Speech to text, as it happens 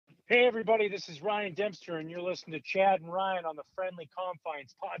Hey, everybody, this is Ryan Dempster, and you're listening to Chad and Ryan on the Friendly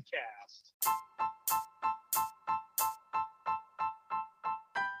Confines podcast.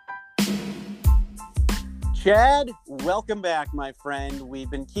 Chad, welcome back, my friend.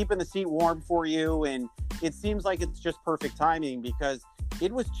 We've been keeping the seat warm for you, and it seems like it's just perfect timing because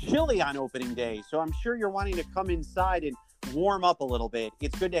it was chilly on opening day. So I'm sure you're wanting to come inside and warm up a little bit.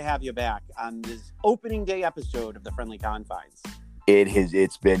 It's good to have you back on this opening day episode of the Friendly Confines.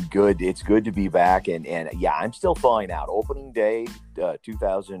 It's been good. It's good to be back. And yeah, I'm still thawing out. Opening day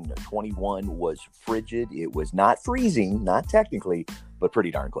 2021 was frigid. It was not freezing, not technically, but pretty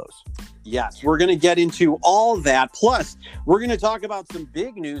darn close. Yes, we're going to get into all that. Plus, we're going to talk about some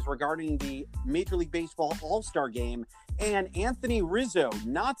big news regarding the Major League Baseball All-Star Game and Anthony Rizzo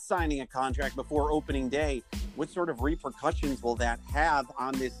not signing a contract before opening day. What sort of repercussions will that have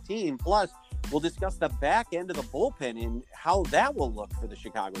on this team? Plus, we'll discuss the back end of the bullpen and how that will look for the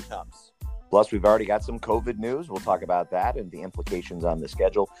Chicago Cubs. Plus, we've already got some COVID news. We'll talk about that and the implications on the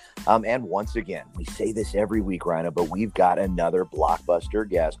schedule. And once again, we say this every week, Rhino, but we've got another blockbuster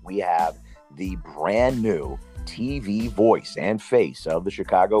guest. We have the brand new TV voice and face of the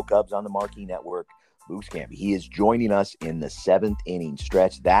Chicago Cubs on the Marquee Network, Lou Scamby. He is joining us in the seventh inning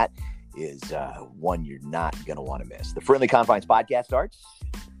stretch. That is one you're not going to want to miss. The Friendly Confines podcast starts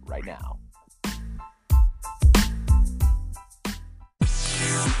right now.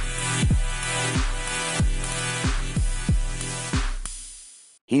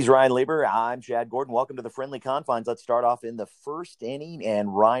 He's Ryan Lieber. I'm Chad Gordon. Welcome to the Friendly Confines. Let's start off in the first inning,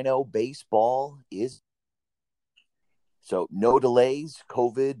 and Rhino baseball is so no delays.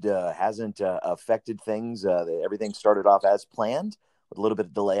 COVID hasn't affected things. Everything started off as planned with a little bit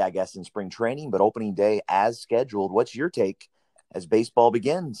of delay, I guess, in spring training, but opening day as scheduled. What's your take as baseball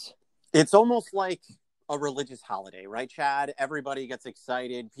begins? It's almost like a religious holiday, right, Chad? Everybody gets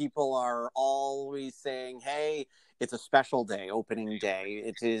excited. People are always saying, hey, it's a special day, opening day.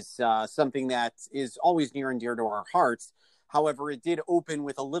 It is something that is always near and dear to our hearts. However, it did open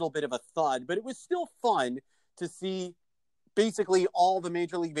with a little bit of a thud, but it was still fun to see basically all the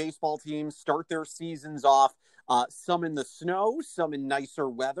Major League Baseball teams start their seasons off, some in the snow, some in nicer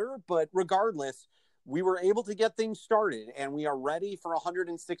weather. But regardless, we were able to get things started, and we are ready for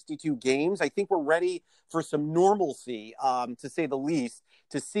 162 games. I think we're ready for some normalcy, to say the least,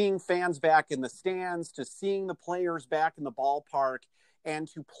 to seeing fans back in the stands, to seeing the players back in the ballpark, and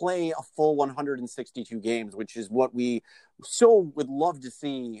to play a full 162 games, which is what we so would love to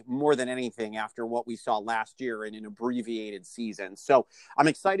see more than anything after what we saw last year in an abbreviated season. So I'm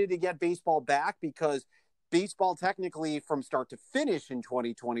excited to get baseball back because baseball technically from start to finish in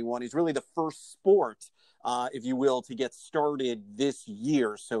 2021 is really the first sport, if you will, to get started this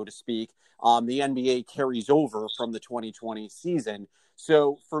year, so to speak. The NBA carries over from the 2020 season.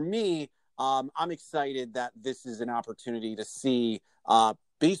 So for me, I'm excited that this is an opportunity to see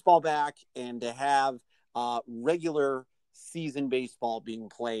baseball back and to have regular season baseball being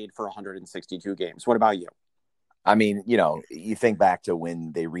played for 162 games. What about you? I mean, you think back to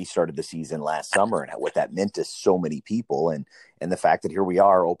when they restarted the season last summer and what that meant to so many people, and the fact that here we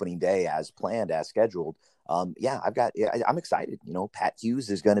are, opening day as planned, as scheduled. I'm excited. Pat Hughes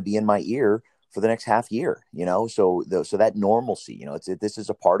is going to be in my ear for the next half year. So that normalcy. This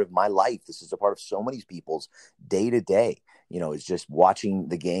is a part of my life. This is a part of so many people's day to day. Is just watching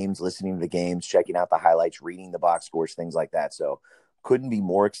the games, listening to the games, checking out the highlights, reading the box scores, things like that. So couldn't be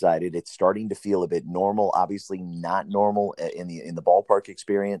more excited. It's starting to feel a bit normal, obviously not normal in the ballpark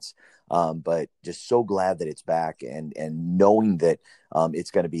experience, but just so glad that it's back and knowing that it's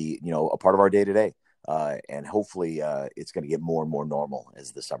going to be, a part of our day to day. And hopefully it's going to get more and more normal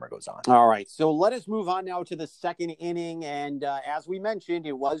as the summer goes on. All right. So let us move on now to the second inning. And as we mentioned,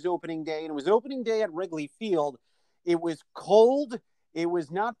 it was opening day, and it was opening day at Wrigley Field. It was cold. It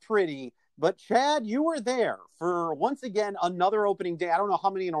was not pretty. But, Chad, you were there for, once again, another opening day. I don't know how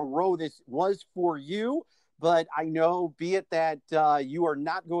many in a row this was for you, but I know, be it that you are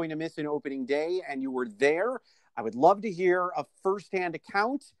not going to miss an opening day and you were there, I would love to hear a firsthand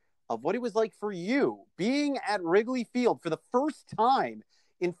account of what it was like for you being at Wrigley Field for the first time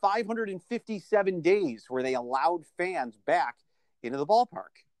in 557 days where they allowed fans back into the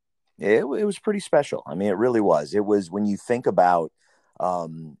ballpark. It was pretty special. I mean, it really was. It was, when you think about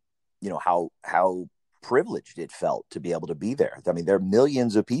how privileged it felt to be able to be there. I mean, there are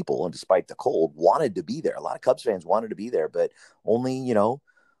millions of people, and despite the cold, wanted to be there. A lot of Cubs fans wanted to be there, but only,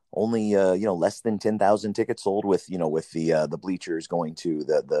 only less than 10,000 tickets sold, with the bleachers going to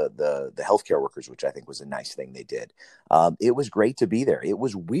the healthcare workers, which I think was a nice thing they did. It was great to be there. It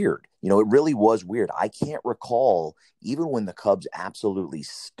was weird. It really was weird. I can't recall, even when the Cubs absolutely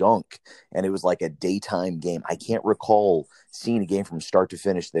stunk and it was like a daytime game, I can't recall seeing a game from start to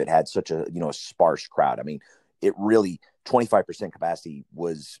finish that had such a sparse crowd. I mean, it really, 25% capacity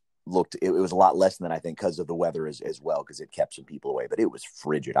it was a lot less than I think, because of the weather as well, because it kept some people away, but it was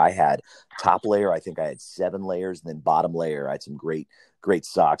frigid. I had top layer, I think I had 7 layers, and then bottom layer I had some great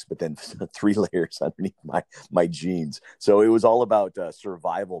socks, but then 3 layers underneath my jeans. So it was all about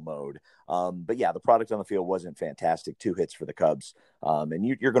survival mode. But yeah, the product on the field wasn't fantastic. 2 hits for the Cubs, and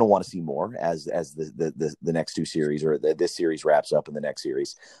you're going to want to see more as the next 2 series, or this series wraps up in the next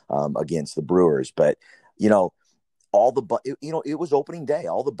series against the Brewers. But it was opening day.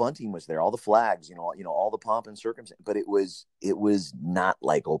 All the bunting was there, all the flags, all the pomp and circumstance. But it was not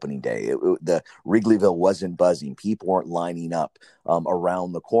like opening day. The Wrigleyville wasn't buzzing. People weren't lining up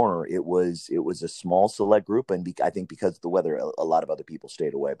around the corner. It was a small select group, and I think because of the weather, a lot of other people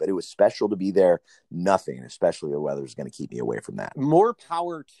stayed away. But it was special to be there. Nothing, especially the weather, is going to keep me away from that. More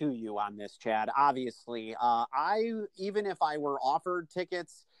power to you on this, Chad. Obviously, even if I were offered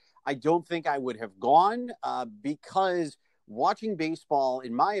tickets, I don't think I would have gone because watching baseball,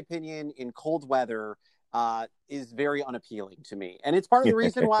 in my opinion, in cold weather is very unappealing to me. And it's part of the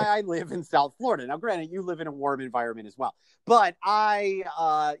reason why I live in South Florida. Now, granted, you live in a warm environment as well. But I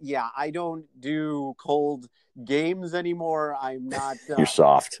don't do cold games anymore. I'm not. You're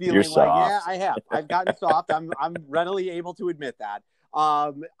soft. You're soft. Yeah, I have. I've gotten soft. I'm readily able to admit that.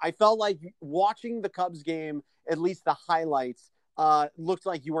 I felt like watching the Cubs game, at least the highlights, looked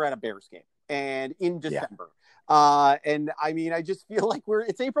like you were at a Bears game and in December. Yeah. And I mean, I just feel like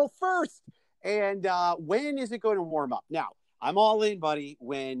it's April 1st. And when is it going to warm up? Now, I'm all in, buddy.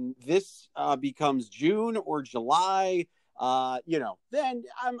 When this becomes June or July, then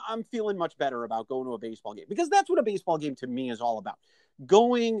I'm feeling much better about going to a baseball game, because that's what a baseball game to me is all about.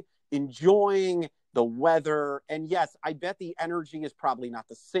 Going, enjoying the weather. And yes, I bet the energy is probably not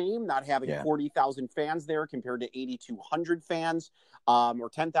the same, not having 40,000 fans there compared to 8,200 fans, or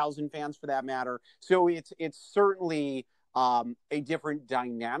 10,000 fans for that matter. So it's certainly a different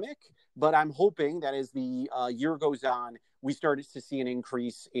dynamic, but I'm hoping that as the year goes on, we started to see an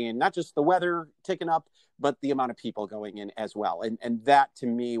increase in not just the weather ticking up, but the amount of people going in as well. And that to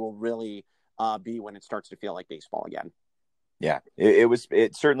me will really be when it starts to feel like baseball again. Yeah,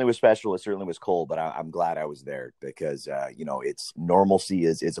 it certainly was special. It certainly was cold, but I'm glad I was there, because, it's normalcy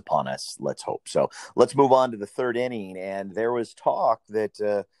is upon us. Let's hope. So let's move on to the 3rd inning. And there was talk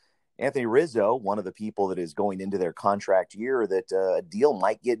that Anthony Rizzo, one of the people that is going into their contract year, that a deal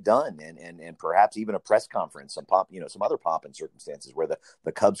might get done, and perhaps even a press conference, some other pomp and circumstances where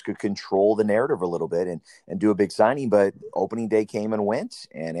the Cubs could control the narrative a little bit and do a big signing. But opening day came and went,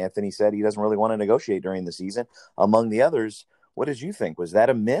 and Anthony said he doesn't really want to negotiate during the season, among the others. What did you think? Was that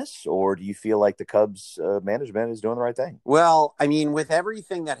a miss, or do you feel like the Cubs management is doing the right thing? Well, I mean, with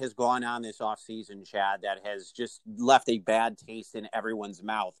everything that has gone on this offseason, Chad, that has just left a bad taste in everyone's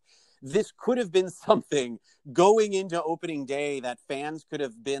mouth, this could have been something going into opening day that fans could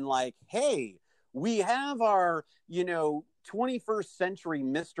have been like, hey, we have our, 21st century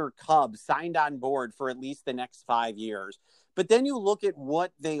Mr. Cub signed on board for at least the next 5 years. But then you look at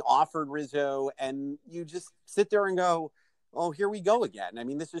what they offered Rizzo, and you just sit there and go, oh, here we go again. I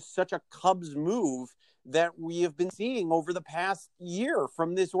mean, this is such a Cubs move that we have been seeing over the past year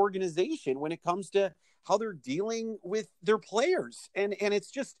from this organization when it comes to how they're dealing with their players. And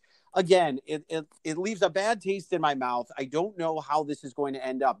it's just, again, it leaves a bad taste in my mouth. I don't know how this is going to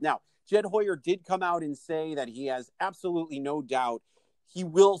end up. Now, Jed Hoyer did come out and say that he has absolutely no doubt he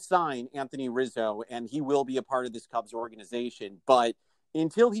will sign Anthony Rizzo and he will be a part of this Cubs organization. But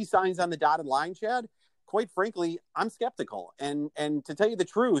until he signs on the dotted line, Chad, quite frankly, I'm skeptical. And to tell you the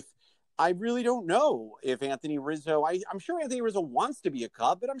truth, I really don't know if Anthony Rizzo, I'm sure Anthony Rizzo wants to be a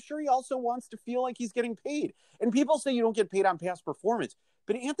Cub, but I'm sure he also wants to feel like he's getting paid. And people say you don't get paid on past performance,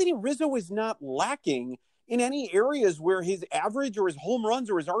 but Anthony Rizzo is not lacking in any areas where his average or his home runs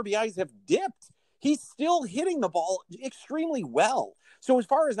or his RBIs have dipped. He's still hitting the ball extremely well. So as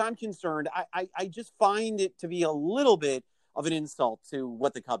far as I'm concerned, I just find it to be a little bit of an insult to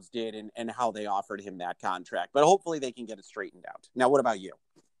what the Cubs did and how they offered him that contract. But hopefully they can get it straightened out. Now, what about you?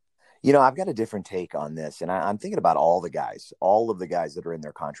 I've got a different take on this, and I'm thinking about all of the guys that are in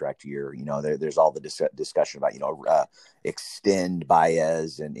their contract year. There's all the discussion about, extend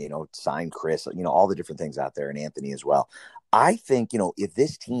Baez and, sign Chris, all the different things out there, and Anthony as well. I think, if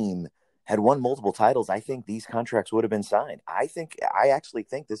this team had won multiple titles, I think these contracts would have been signed. I actually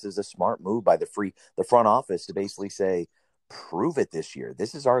think this is a smart move by the front office to basically say, prove it this year.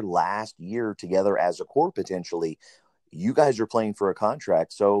 This is our last year together as a core potentially. You guys are playing for a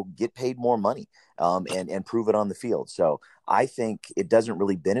contract, so get paid more money, and prove it on the field. So I think it doesn't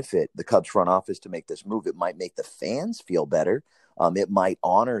really benefit the Cubs front office to make this move. It might make the fans feel better. It might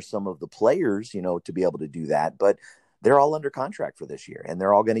honor some of the players, to be able to do that. But they're all under contract for this year, and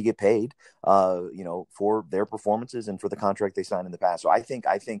they're all going to get paid, for their performances and for the contract they signed in the past. So I think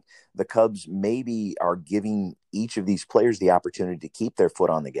the Cubs maybe are giving each of these players the opportunity to keep their foot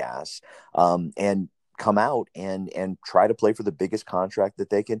on the gas, and come out and try to play for the biggest contract that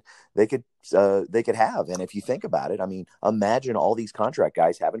they could have. And if you think about it, I mean, imagine all these contract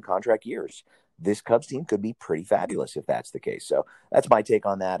guys having contract years. This Cubs team could be pretty fabulous if that's the case. So that's my take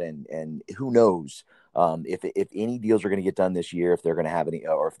on that. And who knows if any deals are going to get done this year, if they're going to have any,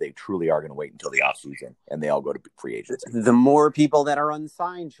 or if they truly are going to wait until the offseason and they all go to free agency. The more people that are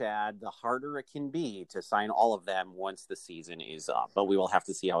unsigned, Chad, the harder it can be to sign all of them once the season is up. But we will have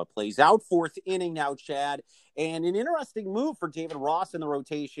to see how it plays out. Fourth inning now, Chad. And an interesting move for David Ross in the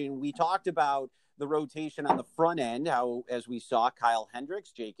rotation. We talked about the rotation on the front end, how, as we saw, Kyle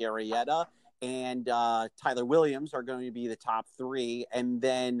Hendricks, Jake Arrieta, and Tyler Williams are going to be the top three. And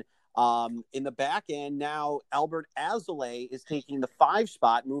then in the back end, now Albert Alzolay is taking the 5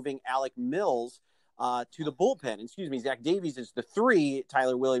 spot, moving Alec Mills to the bullpen. Excuse me, Zach Davies is the 3,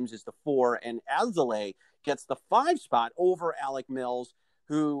 Tyler Williams is the 4, and Alzolay gets the 5 spot over Alec Mills,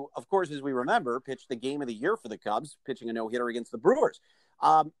 who, of course, as we remember, pitched the game of the year for the Cubs, pitching a no-hitter against the Brewers.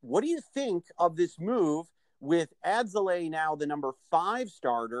 What do you think of this move with Alzolay now the number 5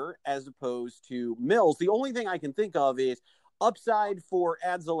 starter as opposed to Mills? The only thing I can think of is upside for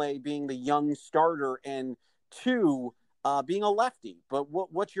Alzolay being the young starter and 2 being a lefty. But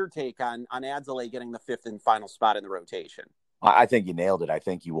what's your take on Alzolay getting the 5th and final spot in the rotation? I think you nailed it. I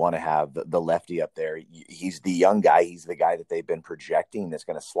think you want to have the lefty up there. He's the young guy. He's the guy that they've been projecting that's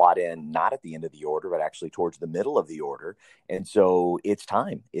going to slot in, not at the end of the order, but actually towards the middle of the order. And so it's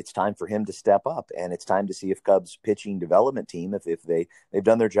time. It's time for him to step up, and it's time to see if Cubs pitching development team, if they've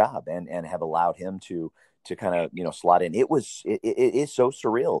done their job and have allowed him to kind of, slot in. It is so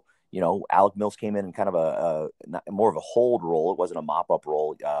surreal. Alec Mills came in kind of more of a hold role. It wasn't a mop-up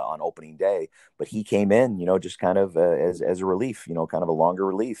role on opening day, but he came in, just kind of as a relief, kind of a longer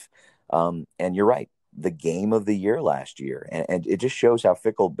relief. And you're right, the game of the year last year. And it just shows how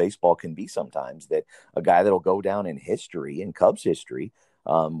fickle baseball can be sometimes, that a guy that'll go down in history, in Cubs history,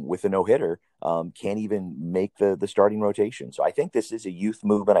 with a no-hitter, can't even make the starting rotation. So I think this is a youth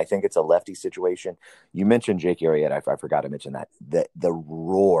movement. I think it's a lefty situation. You mentioned Jake Arrieta. I forgot to mention that. The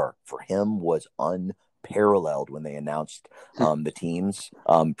roar for him was unparalleled when they announced the teams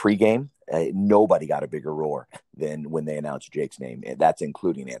pregame. Nobody got a bigger roar than when they announced Jake's name. That's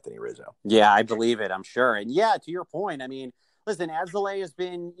including Anthony Rizzo. Yeah, I believe it. I'm sure. And yeah, to your point, I mean, listen, Alzolay has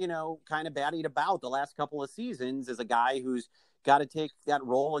been, kind of battied about the last couple of seasons as a guy who's got to take that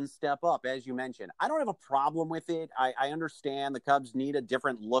role and step up, as you mentioned. I don't have a problem with it. I understand the Cubs need a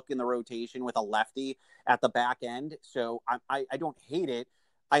different look in the rotation with a lefty at the back end. So I don't hate it.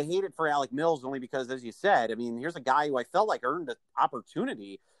 I hate it for Alec Mills only because, as you said, I mean, here's a guy who I felt like earned an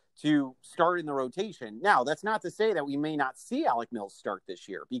opportunity to start in the rotation. Now, that's not to say that we may not see Alec Mills start this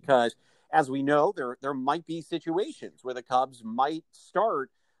year, because as we know, there might be situations where the Cubs might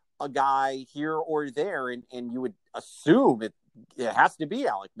start a guy here or there, and you would assume it has to be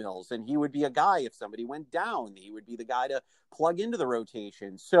Alec Mills, and he would be a guy, if somebody went down, he would be the guy to plug into the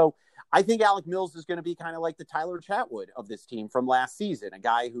rotation. So I think Alec Mills is going to be kind of like the Tyler Chatwood of this team from last season, a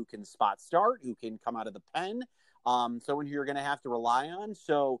guy who can spot start, who can come out of the pen, someone who you're going to have to rely on.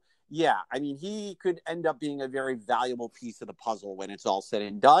 So yeah, I mean, he could end up being a very valuable piece of the puzzle when it's all said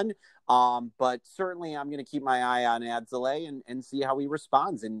and done. But certainly I'm going to keep my eye on Alzolay and see how he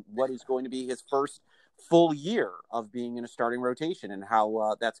responds and what is going to be his first full year of being in a starting rotation and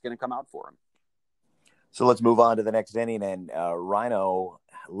how that's going to come out for him. So let's move on to the next inning. And Rhino,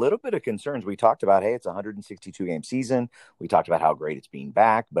 a little bit of concerns. We talked about, hey, it's a 162 game season. We talked about how great it's being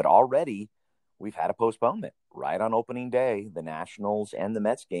back, but already we've had a postponement right on opening day. The Nationals and the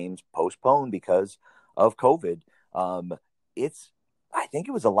Mets games postponed because of COVID. I think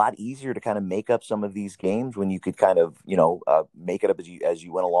it was a lot easier to kind of make up some of these games when you could kind of, make it up as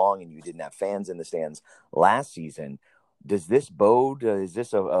you went along and you didn't have fans in the stands last season. Does this bode? Is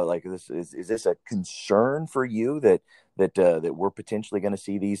this is this a concern for you that we're potentially going to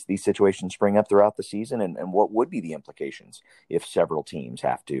see these situations spring up throughout the season? And what would be the implications if several teams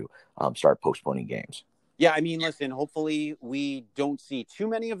have to start postponing games? Yeah, I mean, listen, hopefully we don't see too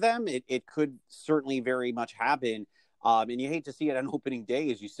many of them. It could certainly very much happen. And you hate to see it on opening day,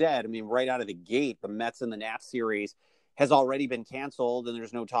 as you said. I mean, right out of the gate, the Mets and the Nats series has already been canceled, and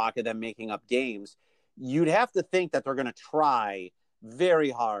there's no talk of them making up games. You'd have to think that they're going to try very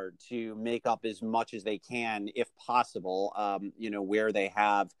hard to make up as much as they can, if possible, where they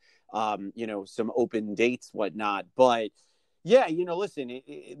have, some open dates, whatnot. But yeah, listen,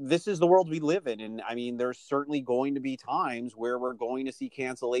 this is the world we live in. And I mean, there's certainly going to be times where we're going to see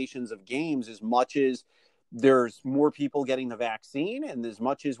cancellations of games as much as there's more people getting the vaccine and as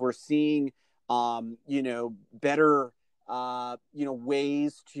much as we're seeing, better,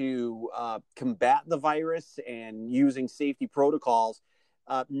 ways to combat the virus and using safety protocols.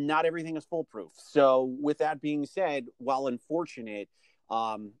 Not everything is foolproof. So with that being said, while unfortunate,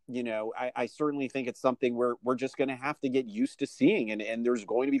 I certainly think it's something we're just going to have to get used to seeing. And there's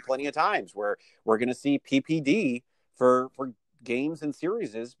going to be plenty of times where we're going to see PPD for games and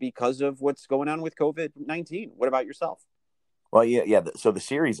series because of what's going on with COVID-19. What about yourself? Well, yeah. So the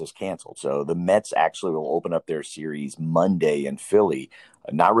series is canceled. So the Mets actually will open up their series Monday in Philly.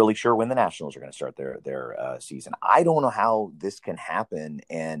 Not really sure when the Nationals are going to start their season. I don't know how this can happen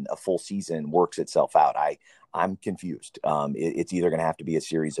and a full season works itself out. I'm confused. It's either going to have to be a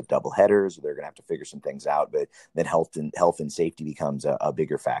series of double headers, or they're going to have to figure some things out. But then health and safety becomes a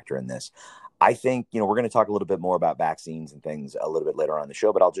bigger factor in this. I think, we're going to talk a little bit more about vaccines and things a little bit later on in the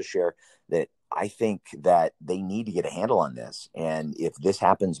show, but I'll just share that I think that they need to get a handle on this. And if this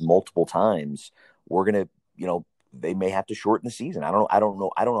happens multiple times, we're going to, they may have to shorten the season. I don't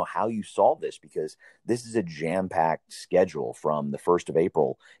know how you solve this, because this is a jam-packed schedule from the 1st of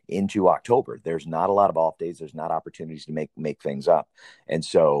April into October. There's not a lot of off days. There's not opportunities to make things up. And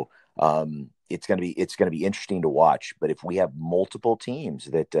so, it's going to be interesting to watch. But if we have multiple teams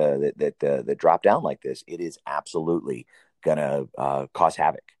that drop down like this, it is absolutely going to cause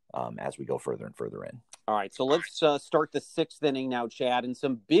havoc as we go further and further in. All right, so let's start the 6th inning now, Chad, and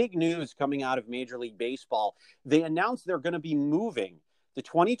some big news coming out of Major League Baseball. They announced they're going to be moving the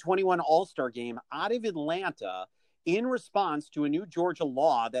 2021 All-Star Game out of Atlanta in response to a new Georgia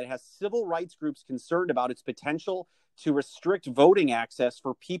law that has civil rights groups concerned about its potential to restrict voting access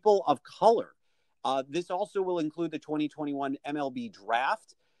for people of color. This also will include the 2021 MLB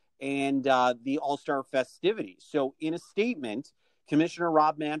draft and the All-Star festivities. So in a statement, Commissioner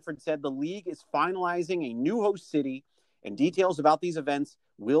Rob Manfred said the league is finalizing a new host city, and details about these events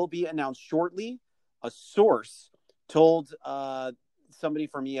will be announced shortly. A source told somebody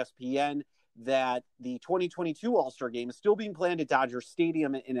from ESPN that the 2022 All-Star Game is still being planned at Dodger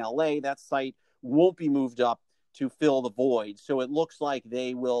Stadium in LA. That site won't be moved up to fill the void. So it looks like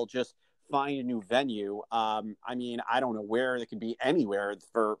they will just find a new venue. I mean, I don't know where. It could be anywhere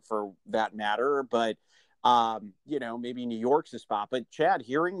for that matter, but maybe New York's a spot. But Chad,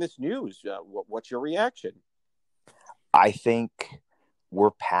 hearing this news, what's your reaction? I think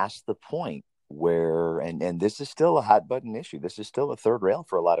we're past the point where, and this is still a hot button issue. This is still a third rail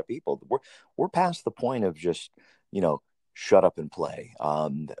for a lot of people. We're past the point of just, shut up and play.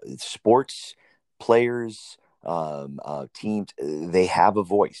 Sports players, teams, they have a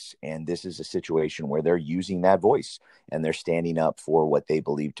voice, and this is a situation where they're using that voice and they're standing up for what they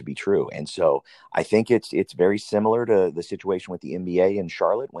believe to be true. And so I think it's very similar to the situation with the NBA in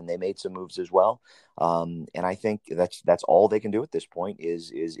Charlotte when they made some moves as well. And I think that's all they can do at this point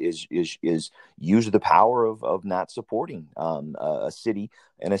is use the power of not supporting a city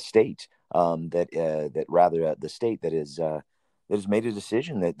and a state that rather the state that has made a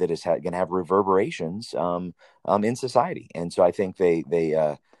decision that is going to have reverberations in society. And so I think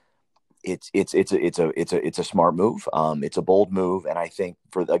it's a smart move. It's a bold move. And I think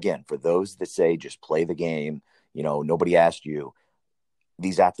for those that say just play the game, nobody asked you.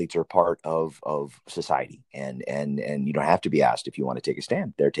 These athletes are part of society, and you don't have to be asked if you want to take a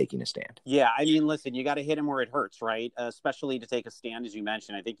stand. They're taking a stand. Yeah, I mean, listen, you got to hit them where it hurts, right? Especially to take a stand, as you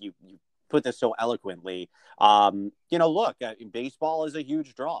mentioned. I think you put this so eloquently. Look, baseball is a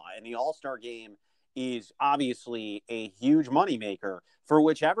huge draw, and the All-Star Game is obviously a huge moneymaker for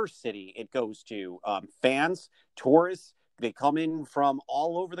whichever city it goes to. Fans, tourists, they come in from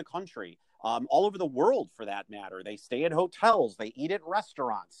all over the country. All over the world, for that matter. They stay at hotels. They eat at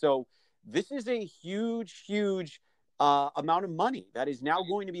restaurants. So this is a huge, huge amount of money that is now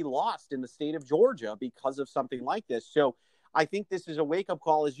going to be lost in the state of Georgia because of something like this. So I think this is a wake-up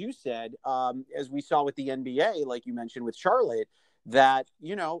call, as you said, as we saw with the NBA, like you mentioned with Charlotte, that,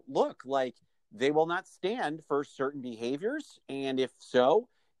 look, like they will not stand for certain behaviors. And if so,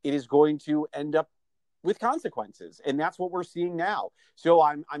 it is going to end up with consequences. And that's what we're seeing now. So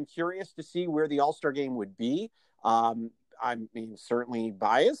I'm curious to see where the All-Star game would be. I mean, certainly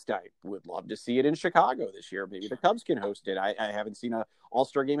biased. I would love to see it in Chicago this year. Maybe the Cubs can host it. I haven't seen an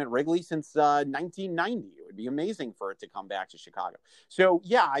All-Star game at Wrigley since 1990. It would be amazing for it to come back to Chicago. So,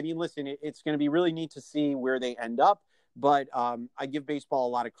 yeah, I mean, listen, it's going to be really neat to see where they end up. But I give baseball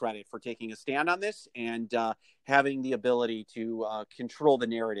a lot of credit for taking a stand on this and having the ability to control the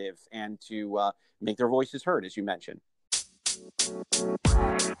narrative and to make their voices heard, as you mentioned.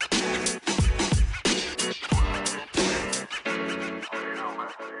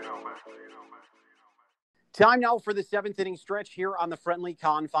 Time now for the seventh inning stretch here on the Friendly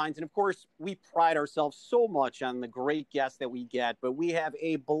Confines. And of course, we pride ourselves so much on the great guests that we get, but we have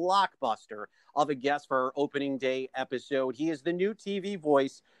a blockbuster of a guest for our opening day episode. He is the new TV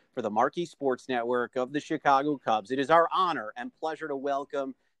voice for the Marquee Sports Network of the Chicago Cubs. It is our honor and pleasure to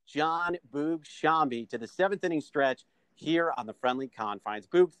welcome Jon Boog Sciambi to the seventh inning stretch here on the Friendly Confines.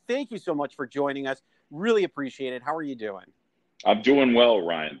 Boog, thank you so much for joining us. Really appreciate it. How are you doing? I'm doing well,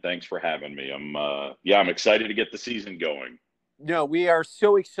 Ryan. Thanks for having me. I'm excited to get the season going. No, we are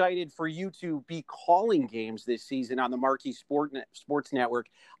so excited for you to be calling games this season on the Marquee Sports Network.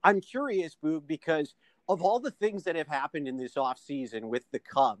 I'm curious, Boog, because of all the things that have happened in this offseason with the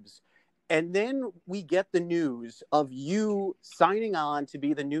Cubs, and then we get the news of you signing on to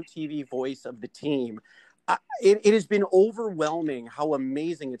be the new TV voice of the team. It has been overwhelming how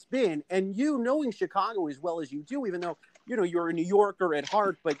amazing it's been. And you, knowing Chicago as well as you do, even though, you know, you're a New Yorker at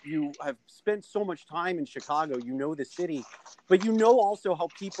heart, but you have spent so much time in Chicago, you know the city, but you know also how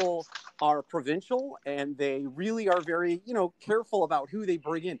people are provincial and they really are very, you know, careful about who they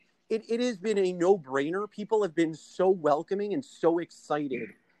bring in. It has been a no-brainer. People have been so welcoming and so excited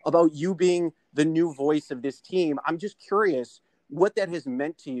about you being the new voice of this team. I'm just curious what that has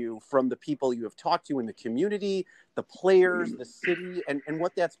meant to you from the people you have talked to in the community, the players, the city, and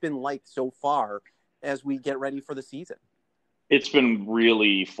what that's been like so far as we get ready for the season. It's been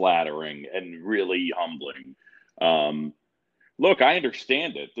really flattering and really humbling. Look, I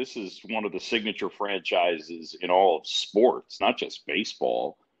understand it. This is one of the signature franchises in all of sports, not just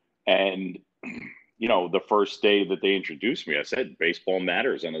baseball. And, you know, the first day that they introduced me, I said, baseball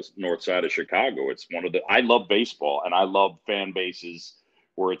matters on the north side of Chicago. It's I love baseball and I love fan bases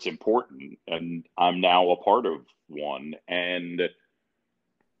where it's important. And I'm now a part of one. And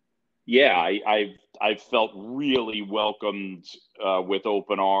yeah, I've felt really welcomed with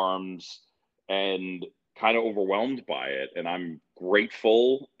open arms and kind of overwhelmed by it. And I'm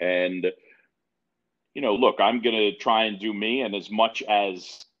grateful. And, you know, look, I'm going to try and do me. And as much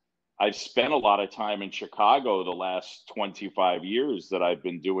as I've spent a lot of time in Chicago the last 25 years that I've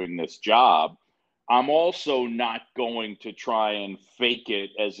been doing this job, I'm also not going to try and fake it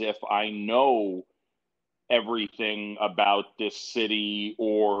as if I know everything about this city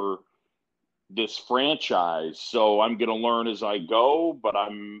or this franchise. So I'm going to learn as I go, but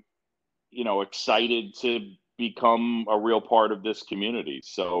I'm, you know, excited to become a real part of this community.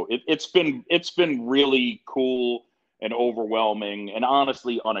 So it's been really cool and overwhelming and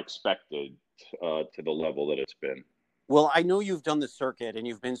honestly unexpected to the level that it's been. Well, I know you've done the circuit and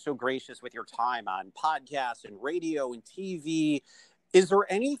you've been so gracious with your time on podcasts and radio and TV. Is there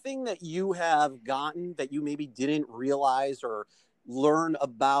anything that you have gotten that you maybe didn't realize or learn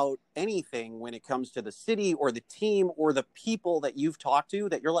about anything when it comes to the city or the team or the people that you've talked to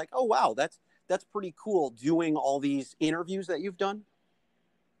that you're like, oh, wow, that's pretty cool doing all these interviews that you've done?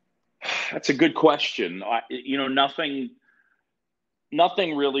 That's a good question. You know, nothing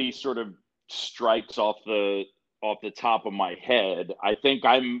really sort of strikes off the top of my head. I think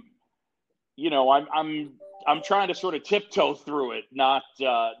I'm trying to sort of tiptoe through it, not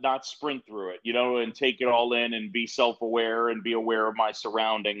sprint through it, you know, and take it all in and be self-aware and be aware of my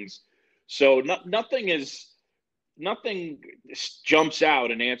surroundings. So nothing jumps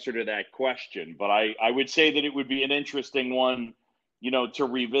out in answer to that question, but I would say that it would be an interesting one, you know, to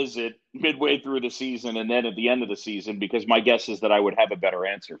revisit midway through the season and then at the end of the season, because my guess is that I would have a better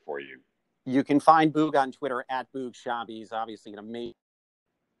answer for you. You can find Boog on Twitter at Boog Sciambi. He's obviously an amazing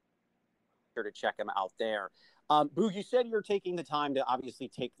to check him out there. Boog, you said you're taking the time to obviously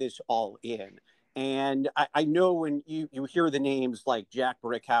take this all in. And I know when you hear the names like Jack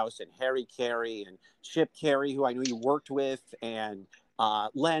Brickhouse and Harry Carey and Chip Caray, who I know you worked with, and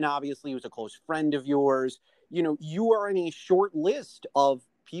Len, obviously, was a close friend of yours. You know, you are in a short list of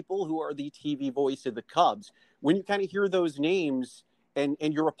people who are the TV voice of the Cubs. When you kind of hear those names and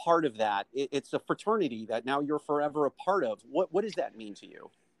you're a part of that, it's a fraternity that now you're forever a part of. What does that mean to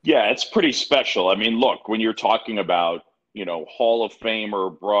you? Yeah, it's pretty special. I mean, look, when you're talking about Hall of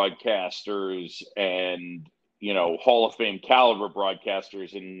Famer broadcasters and, Hall of Fame caliber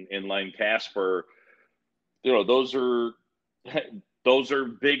broadcasters in Len Kasper, those are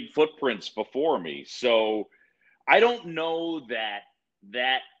big footprints before me. So I don't know that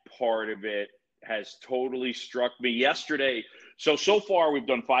part of it has totally struck me yesterday. So far we've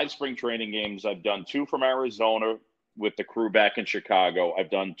done 5 spring training games. I've done 2 from Arizona with the crew back in Chicago. I've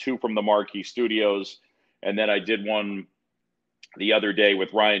done 2 from the Marquee Studios. And then I did one the other day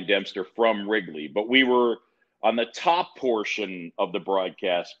with Ryan Dempster from Wrigley. But we were on the top portion of the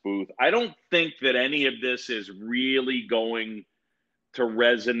broadcast booth. I don't think that any of this is really going to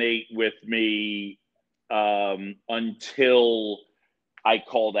resonate with me until I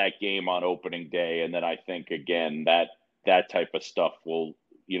call that game on opening day. And then I think, again, that type of stuff will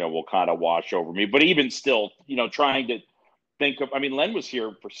kind of wash over me. But even still, trying to think of, Len was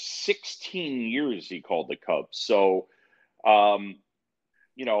here for 16 years. He called the Cubs. So,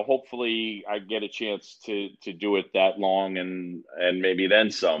 hopefully I get a chance to do it that long and maybe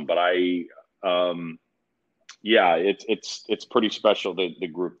then some, but it's pretty special, the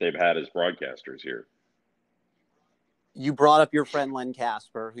group they've had as broadcasters here. You brought up your friend Len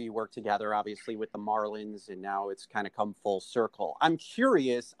Kasper, who you worked together, obviously, with the Marlins, and now it's kind of come full circle. I'm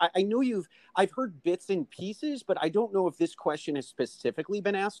curious. I know I've heard bits and pieces, but I don't know if this question has specifically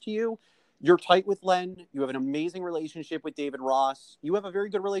been asked to you. You're tight with Len. You have an amazing relationship with David Ross. You have a very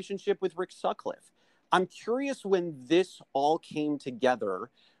good relationship with Rick Sutcliffe. I'm curious, when this all came together,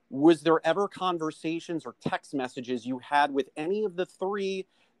 was there ever conversations or text messages you had with any of the three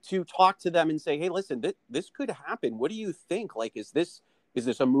to talk to them and say, hey, listen, this could happen. What do you think? Like, is this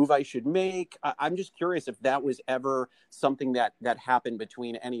a move I should make? I'm just curious if that was ever something that happened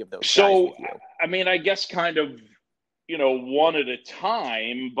between any of those guys with you. I guess kind of, one at a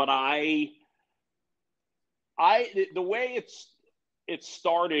time, but the way it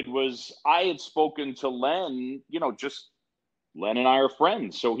started was I had spoken to Len, just Len and I are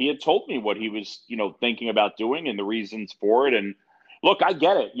friends. So he had told me what he was, thinking about doing and the reasons for it. And look, I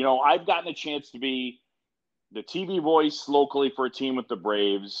get it. I've gotten a chance to be the TV voice locally for a team with the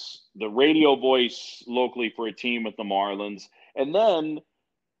Braves, the radio voice locally for a team with the Marlins. And then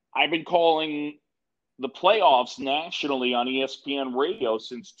I've been calling the playoffs nationally on ESPN radio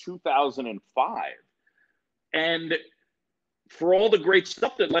since 2005. And for all the great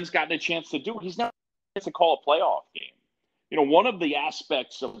stuff that Len's gotten a chance to do, he's not to call a playoff game. One of the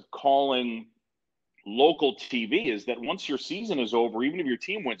aspects of calling local TV is that once your season is over, even if your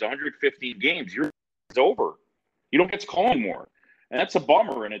team wins 115 games, it's over. You don't get to call anymore. And that's a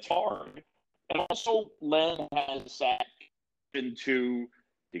bummer, and it's hard. And also, Len has sat into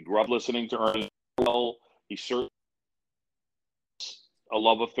he grew up listening to Ernie Well. He certainly has a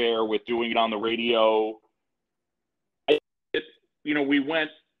love affair with doing it on the radio. We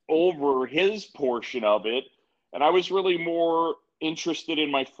went over his portion of it, and I was really more interested in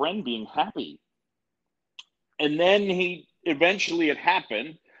my friend being happy. And then it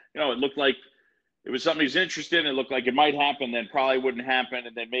happened. It looked like it was something he's interested in. It looked like it might happen, then probably wouldn't happen,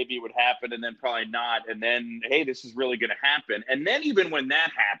 and then maybe it would happen, and then probably not. And then, hey, this is really going to happen. And then even when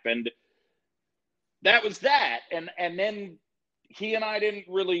that happened, that was that. And then he and I didn't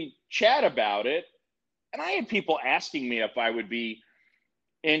really chat about it. And I had people asking me if I would be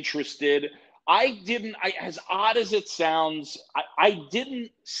interested. As odd as it sounds, I didn't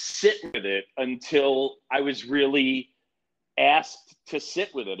sit with it until I was really asked to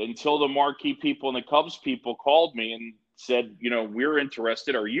sit with it, until the Marquee people and the Cubs people called me and said, we're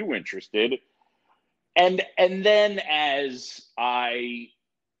interested. Are you interested? And then as I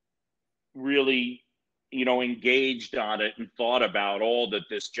really, engaged on it and thought about all that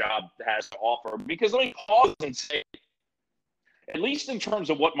this job has to offer, because let me pause and say, at least in terms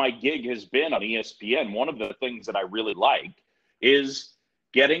of what my gig has been on ESPN, one of the things that I really like is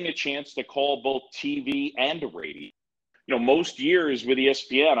getting a chance to call both TV and radio. Most years with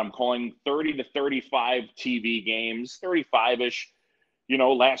ESPN, I'm calling 30 to 35 TV games, 35-ish,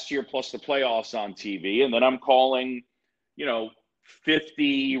 last year plus the playoffs on TV. And then I'm calling,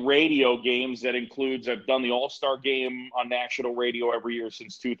 50 radio games. That includes, I've done the All-Star game on national radio every year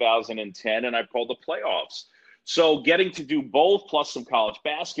since 2010, and I've called the playoffs. So getting to do both plus some college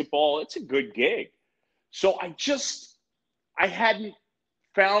basketball, it's a good gig. So I hadn't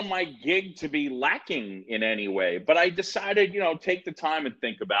found my gig to be lacking in any way, but I decided, take the time and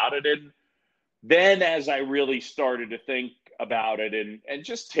think about it. And then as I really started to think about it and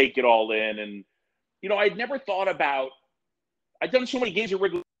just take it all in, and, I'd never thought about, I've done so many games at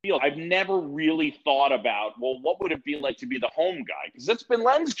Wrigley Field. I've never really thought about, well, what would it be like to be the home guy? Because that's been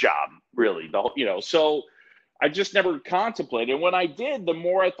Len's job, really. So I just never contemplated. And when I did, the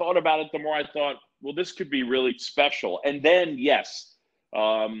more I thought about it, the more I thought, well, this could be really special. And then, yes,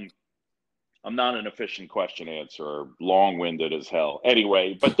 I'm not an efficient question answerer, long-winded as hell.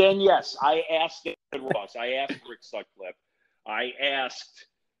 Anyway, but then, yes, I asked David Ross. I asked Rick Sutcliffe. I asked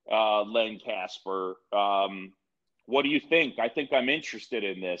Len Casper, what do you think? I think I'm interested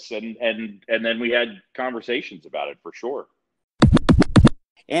in this. And then we had conversations about it for sure.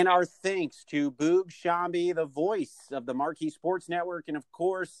 And our thanks to Boog Sciambi, the voice of the Marquee Sports Network. And of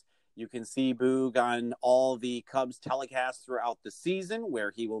course, you can see Boog on all the Cubs telecasts throughout the season where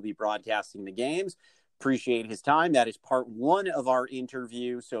he will be broadcasting the games. Appreciate his time. That is part one of our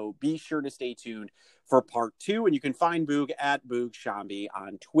interview. So be sure to stay tuned for part two. And you can find Boog at Boog Sciambi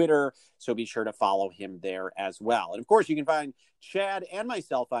on Twitter. So be sure to follow him there as well. And of course, you can find Chad and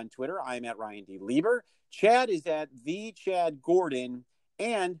myself on Twitter. I'm at Ryan D. Lieber. Chad is at the Chad Gordon.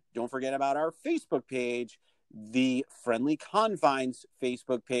 And don't forget about our Facebook page, the Friendly Confines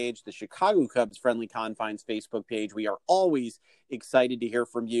Facebook page, the Chicago Cubs Friendly Confines Facebook page. We are always excited to hear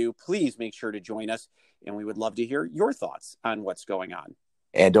from you. Please make sure to join us, and we would love to hear your thoughts on what's going on.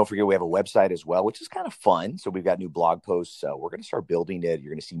 And don't forget, we have a website as well, which is kind of fun. So we've got new blog posts. So we're going to start building it.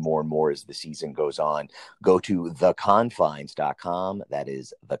 You're going to see more and more as the season goes on. Go to theconfines.com. That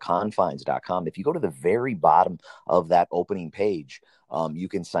is theconfines.com. If you go to the very bottom of that opening page, you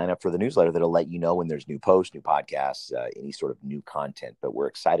can sign up for the newsletter that'll let you know when there's new posts, new podcasts, any sort of new content. But we're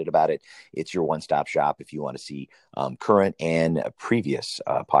excited about it. It's your one-stop shop if you want to see current and previous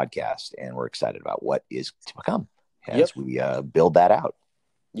podcasts. And we're excited about what is to come as we build that out.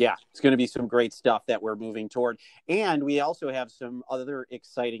 Yeah, it's going to be some great stuff that we're moving toward. And we also have some other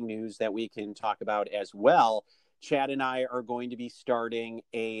exciting news that we can talk about as well. Chad and I are going to be starting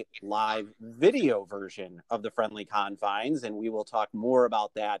a live video version of the Friendly Confines, and we will talk more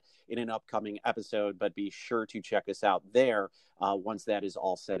about that in an upcoming episode, but be sure to check us out there once that is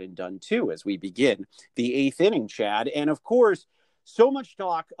all said and done too, as we begin the eighth inning, Chad. And of course, so much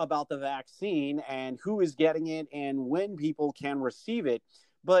talk about the vaccine and who is getting it and when people can receive it.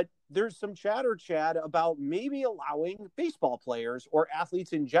 But there's some chatter, Chad, about maybe allowing baseball players or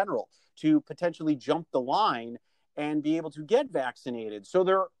athletes in general to potentially jump the line and be able to get vaccinated. So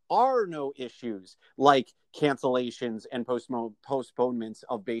there are no issues like cancellations and postponements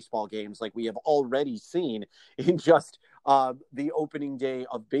of baseball games like we have already seen in just the opening day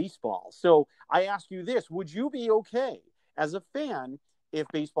of baseball. So I ask you this, would you be okay as a fan if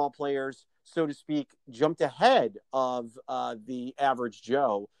baseball players, so to speak, jumped ahead of the average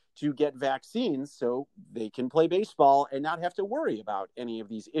Joe to get vaccines so they can play baseball and not have to worry about any of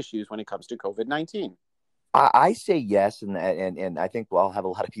these issues when it comes to COVID-19? I say yes, and I think I'll have a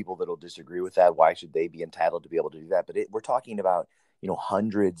lot of people that'll disagree with that. Why should they be entitled to be able to do that? But we're talking about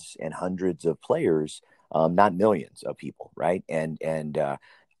hundreds and hundreds of players, not millions of people, right? And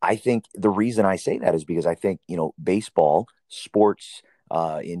I think the reason I say that is because I think baseball, sports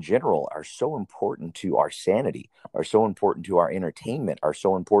in general are so important to our sanity, are so important to our entertainment, are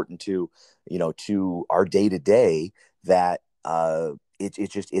so important to our day to day that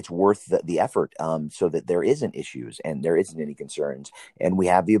it's worth the effort so that there isn't issues and there isn't any concerns, and we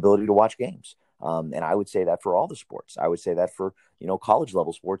have the ability to watch games. And I would say that for all the sports. I would say that for college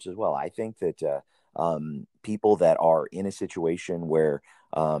level sports as well. I think that people that are in a situation where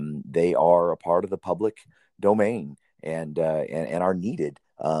they are a part of the public domain and are needed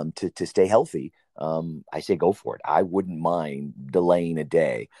to stay healthy, I say go for it. I wouldn't mind delaying a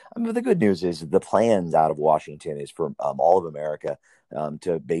day. The good news is the plans out of Washington is for all of America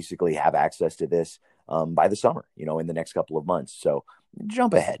to basically have access to this by the summer, in the next couple of months. So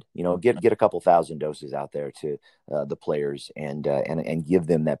jump ahead, get a couple thousand doses out there to the players and give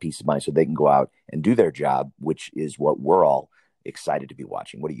them that peace of mind so they can go out and do their job, which is what we're all excited to be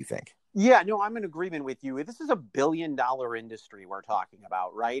watching. What do you think? Yeah, no, I'm in agreement with you. This is a $1 billion industry we're talking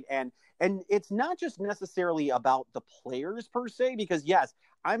about, right? And it's not just necessarily about the players per se, because yes,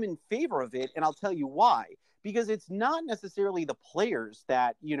 I'm in favor of it, and I'll tell you why. Because it's not necessarily the players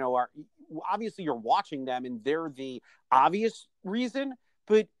that, are obviously you're watching them and they're the obvious reason,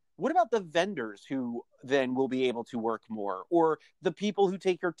 but what about the vendors who then will be able to work more, or the people who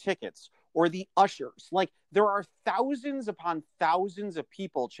take your tickets, or the ushers? Like, there are thousands upon thousands of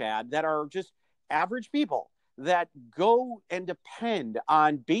people, Chad, that are just average people that go and depend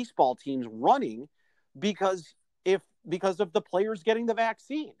on baseball teams running because of the players getting the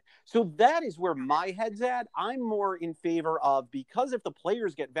vaccine. So that is where my head's at. I'm more in favor of, because if the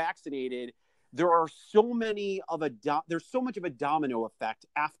players get vaccinated, there's so much of a domino effect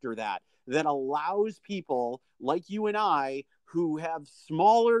after that allows people like you and I who have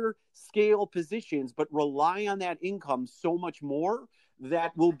smaller scale positions but rely on that income so much more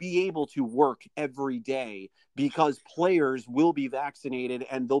that will be able to work every day because players will be vaccinated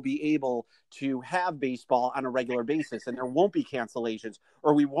and they'll be able to have baseball on a regular basis, and there won't be cancellations,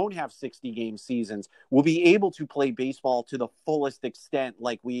 or we won't have 60-game seasons. We'll be able to play baseball to the fullest extent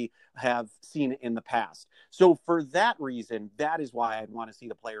like we have seen in the past. So for that reason, that is why I want to see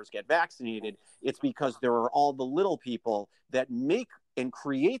the players get vaccinated. It's because there are all the little people that make and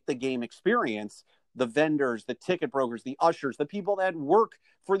create the game experience, the vendors, the ticket brokers, the ushers, the people that work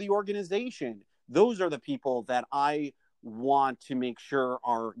for the organization. Those are the people that I want to make sure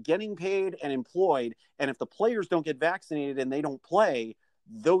are getting paid and employed. And if the players don't get vaccinated and they don't play,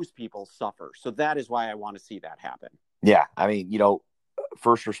 those people suffer. So that is why I want to see that happen. Yeah. I mean,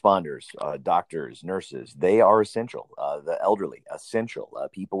 first responders, doctors, nurses, they are essential. The elderly, essential.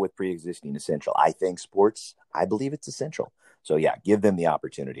 People with pre-existing, essential. I think sports, I believe it's essential. So yeah, give them the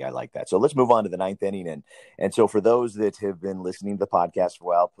opportunity. I like that. So let's move on to the ninth inning. And so for those that have been listening to the podcast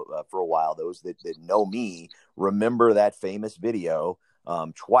for a while, those that know me, remember that famous video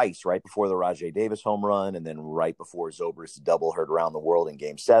twice, right before the Rajai Davis home run, and then right before Zobrist double heard around the world in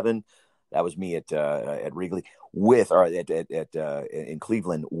Game 7. That was me at Wrigley in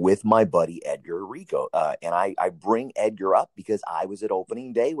Cleveland with my buddy Edgar Rico. And I bring Edgar up because I was at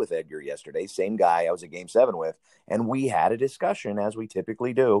opening day with Edgar yesterday, same guy I was at Game 7 with. And we had a discussion, as we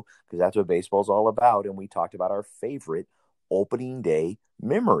typically do, because that's what baseball's all about. And we talked about our favorite opening day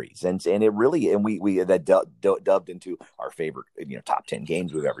memories. And it really, and we that dubbed into our favorite, top 10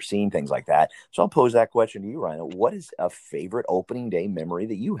 games we've ever seen, things like that. So I'll pose that question to you, Ryan. What is a favorite opening day memory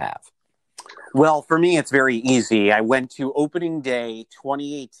that you have? Well, for me, it's very easy. I went to opening day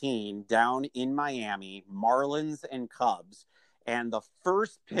 2018 down in Miami, Marlins and Cubs. And the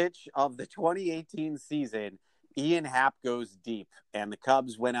first pitch of the 2018 season, Ian Happ goes deep, and the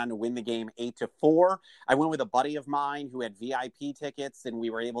Cubs went on to win the game 8-4. I went with a buddy of mine who had VIP tickets, and we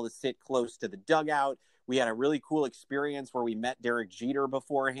were able to sit close to the dugout. We had a really cool experience where we met Derek Jeter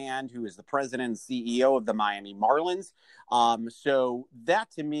beforehand, who is the president and CEO of the Miami Marlins. So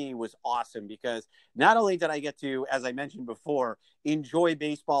that to me was awesome because not only did I get to, as I mentioned before, enjoy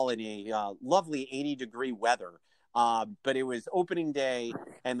baseball in a lovely 80-degree weather, but it was opening day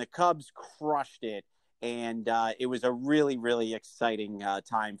and the Cubs crushed it. And it was a really, really exciting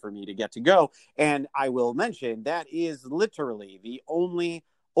time for me to get to go. And I will mention that is literally the only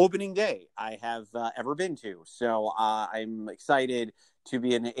opening day I have ever been to. So I'm excited to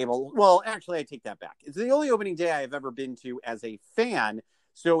be able, well, actually, I take that back. It's the only opening day I have ever been to as a fan.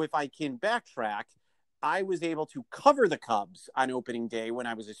 So if I can backtrack, I was able to cover the Cubs on opening day when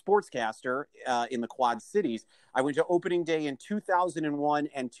I was a sportscaster in the Quad Cities. I went to opening day in 2001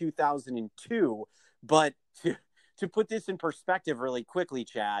 and 2002. But to put this in perspective really quickly,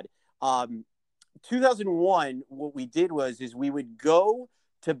 Chad, 2001, what we did is we would go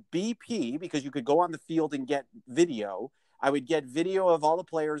to BP because you could go on the field and get video. I would get video of all the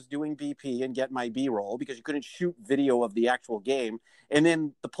players doing BP and get my B-roll because you couldn't shoot video of the actual game. And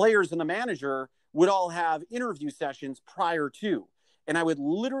then the players and the manager would all have interview sessions prior to. And I would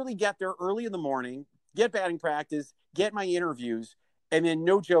literally get there early in the morning, get batting practice, get my interviews, and then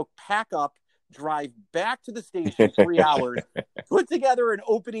no joke, pack up, drive back to the station 3 hours, put together an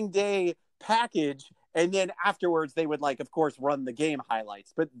opening day package, and then afterwards they would of course, run the game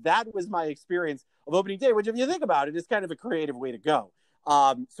highlights. But that was my experience of opening day, which if you think about it, is kind of a creative way to go.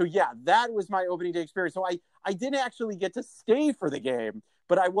 So yeah, that was my opening day experience. So I didn't actually get to stay for the game,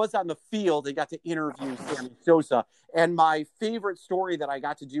 but I was on the field and got to interview Sammy Sosa. And my favorite story that I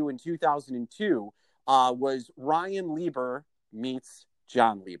got to do in 2002 was Ryan Lieber meets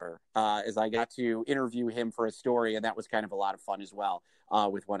John Lieber, as I got to interview him for a story, and that was kind of a lot of fun as well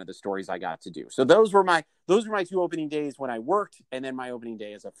with one of the stories I got to do. So those were my two opening days when I worked, and then my opening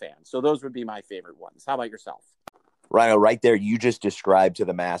day as a fan. So those would be my favorite ones. How about yourself? Rhino, right there, you just described to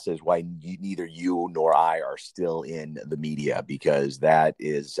the masses why neither you nor I are still in the media, because that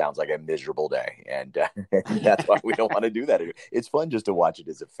sounds like a miserable day. And that's why we don't want to do that. It's fun just to watch it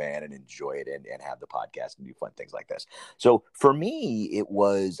as a fan and enjoy it and have the podcast and do fun things like this. So for me,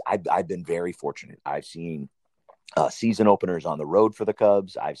 I've been very fortunate. I've seen season openers on the road for the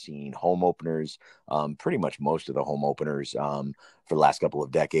Cubs. I've seen home openers, pretty much most of the home openers for the last couple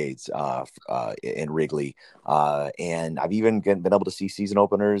of decades in Wrigley. And I've even been able to see season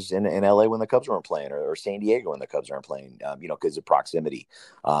openers in LA when the Cubs weren't playing, or San Diego when the Cubs aren't playing, because of proximity.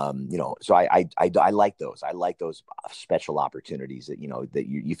 So I like those. I like those special opportunities that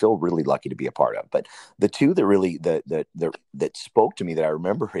you feel really lucky to be a part of. But the two that really that spoke to me that I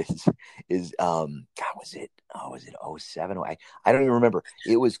remember is God, was it was it 07? I don't even remember.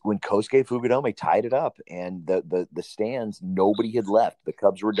 It was when Kosuke Fukudome tied it up, and the stands, nobody had left. The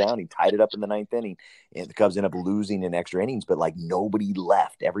Cubs were down. He tied it up in the 9th inning, and the Cubs ended up losing in extra innings, but like nobody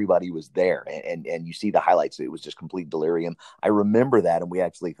left. Everybody was there. And you see the highlights. It was just complete delirium. I remember that, and we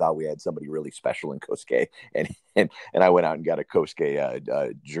actually thought we had somebody really special in Kosuke, and I went out and got a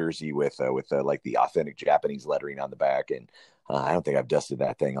Kosuke jersey with like the authentic Japanese lettering on the back, and I don't think I've dusted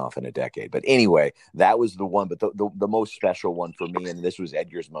that thing off in a decade. But anyway, that was the one. But the most special one for me, and this was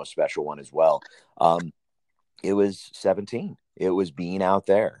Edgar's most special one as well, it was 17. It was being out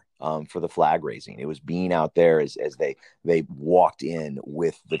there for the flag raising. It was being out there as they walked in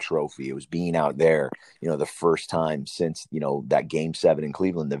with the trophy. It was being out there, the first time since, that Game 7 in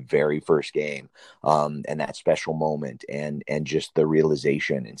Cleveland, the very first game, and that special moment, and just the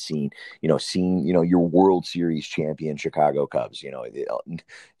realization and seeing your World Series champion Chicago Cubs.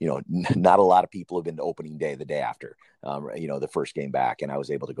 Not a lot of people have been to opening day the day after, the first game back, and I was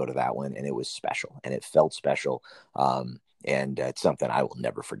able to go to that one, and it was special, and it felt special. And it's something I will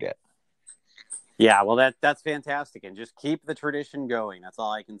never forget. Yeah, well, that's fantastic. And just keep the tradition going. That's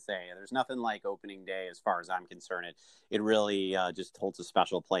all I can say. There's nothing like opening day as far as I'm concerned. It really just holds a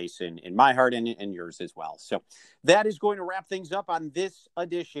special place in my heart and yours as well. So that is going to wrap things up on this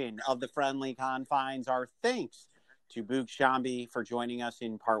edition of the Friendly Confines. Our thanks to Boog Sciambi for joining us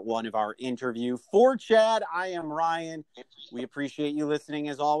in part 1 of our interview. For Chad, I am Ryan. We appreciate you listening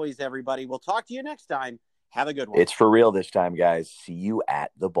as always, everybody. We'll talk to you next time. Have a good one. It's for real this time, guys. See you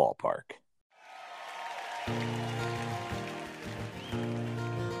at the ballpark.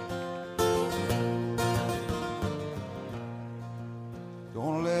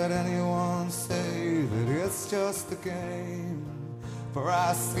 Don't let anyone say that it's just a game, for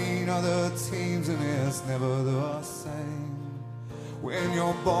I've seen other teams and it's never the same. When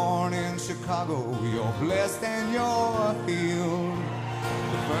you're born in Chicago, you're blessed and you're healed.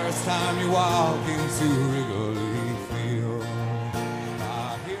 The first time you walk into Wrigley